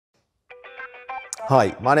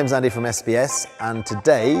Hi, my name's Andy from SBS, and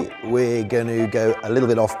today we're going to go a little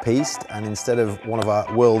bit off-piste, and instead of one of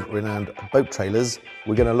our world-renowned boat trailers,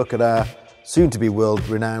 we're going to look at our soon-to-be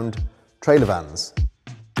world-renowned trailer vans.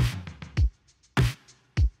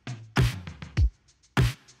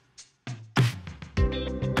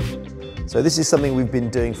 So this is something we've been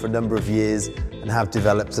doing for a number of years and have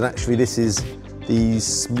developed, and actually this is the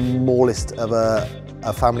smallest of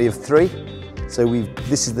a family of three. So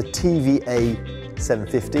this is the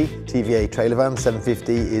TVA750, TVA trailer van.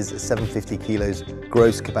 750 is 750 kilos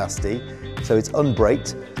gross capacity. So it's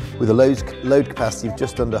unbraked with a load capacity of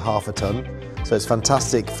just under half a ton. So it's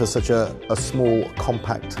fantastic for such a small,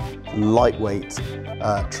 compact, lightweight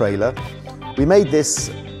trailer. We made this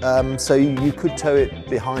so you could tow it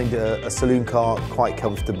behind a saloon car quite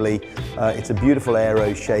comfortably. It's a beautiful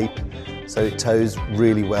aero shape, so it tows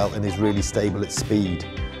really well and is really stable at speed.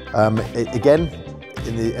 Again,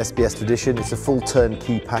 in the SBS tradition, it's a full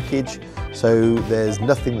turnkey package, so there's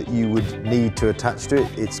nothing that you would need to attach to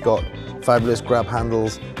it. It's got fabulous grab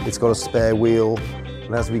handles, it's got a spare wheel,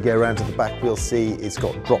 and as we go around to the back we'll see it's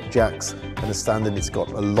got drop jacks, and as standard it's got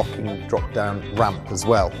a locking drop down ramp as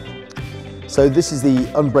well. So this is the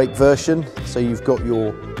unbraked version, so you've got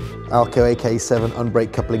your Alco AK7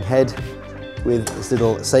 unbraked coupling head with this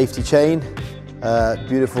little safety chain,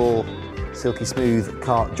 beautiful silky smooth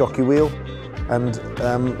kart jockey wheel, and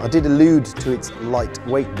I did allude to its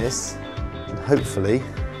lightweightness, and hopefully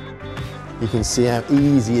you can see how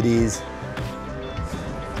easy it is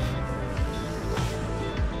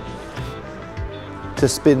to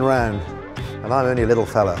spin round, and I'm only a little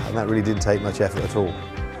fella and that really didn't take much effort at all.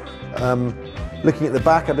 Looking at the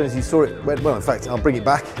back, I don't know if you saw it, well in fact I'll bring it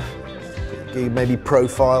back, maybe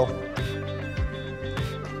profile.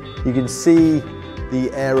 You can see the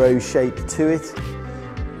aero shape to it,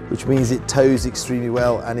 which means it tows extremely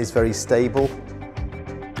well and is very stable.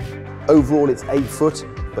 Overall it's 8 foot,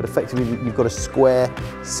 but effectively you've got a square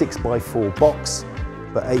 6x4 box,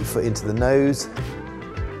 but 8 foot into the nose.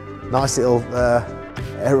 Nice little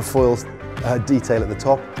aerofoil detail at the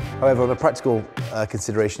top. However, on a practical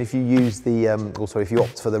consideration, if you use the, if you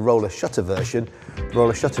opt for the roller shutter version, the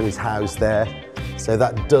roller shutter is housed there, so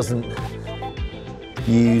that doesn't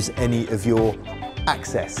use any of your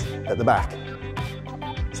access at the back.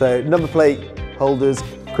 So number plate holders,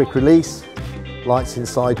 quick release, lights in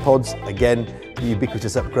side pods, again the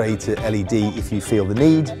ubiquitous upgrade to LED if you feel the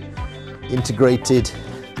need, integrated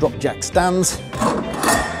drop jack stands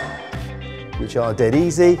which are dead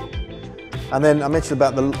easy, and then I mentioned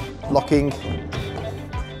about the locking.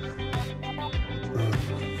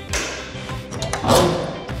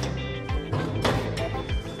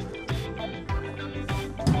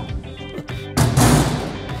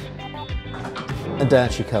 And down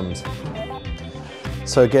she comes.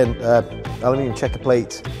 So again, aluminium checker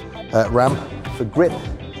plate ramp for grip.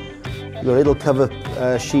 You've got a little cover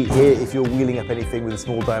sheet here if you're wheeling up anything with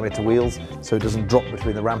small diameter wheels, so it doesn't drop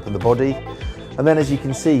between the ramp and the body. And then, as you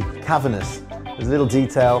can see, cavernous. There's a little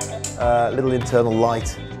detail, little internal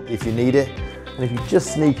light if you need it. And if you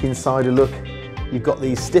just sneak inside a look, you've got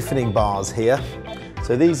these stiffening bars here.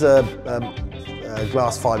 So these are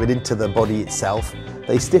glass fibered into the body itself.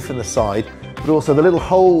 They stiffen the side, but also the little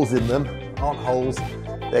holes in them aren't holes,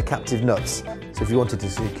 they're captive nuts. So if you wanted to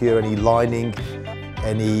secure any lining,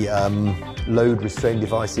 any load restraint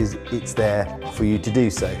devices, it's there for you to do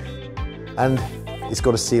so. And it's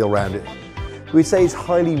got a seal around it. We'd say it's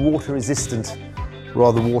highly water resistant,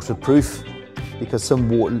 rather waterproof, because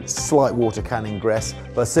some slight water can ingress,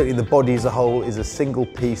 but certainly the body as a whole is a single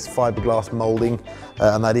piece fibreglass moulding,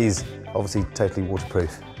 and that is obviously totally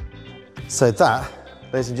waterproof. So that,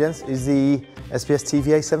 ladies and gents, is the SBS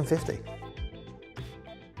TVA750.